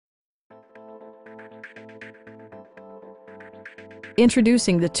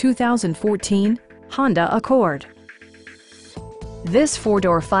Introducing the 2014 Honda Accord. This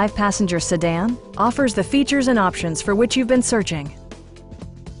four-door, five-passenger sedan offers the features and options for which you've been searching.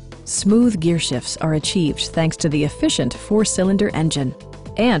 Smooth gear shifts are achieved thanks to the efficient four-cylinder engine.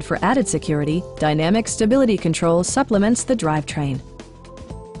 And for added security, dynamic stability control supplements the drivetrain.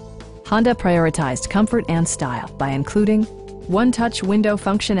 Honda prioritized comfort and style by including one-touch window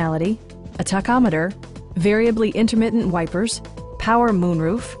functionality, a tachometer, variably intermittent wipers, power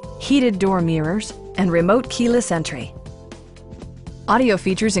moonroof, heated door mirrors, and remote keyless entry. Audio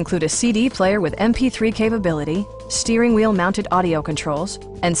features include a CD player with MP3 capability, steering wheel mounted audio controls,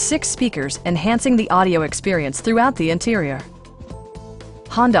 and 6 speakers enhancing the audio experience throughout the interior.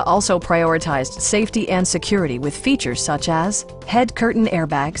 Honda also prioritized safety and security with features such as head curtain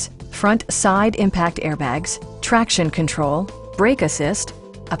airbags, front side impact airbags, traction control, brake assist,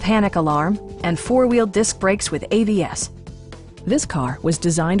 a panic alarm, and 4-wheel disc brakes with ABS. This car was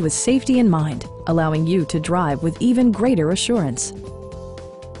designed with safety in mind, allowing you to drive with even greater assurance.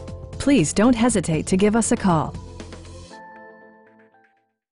 Please don't hesitate to give us a call.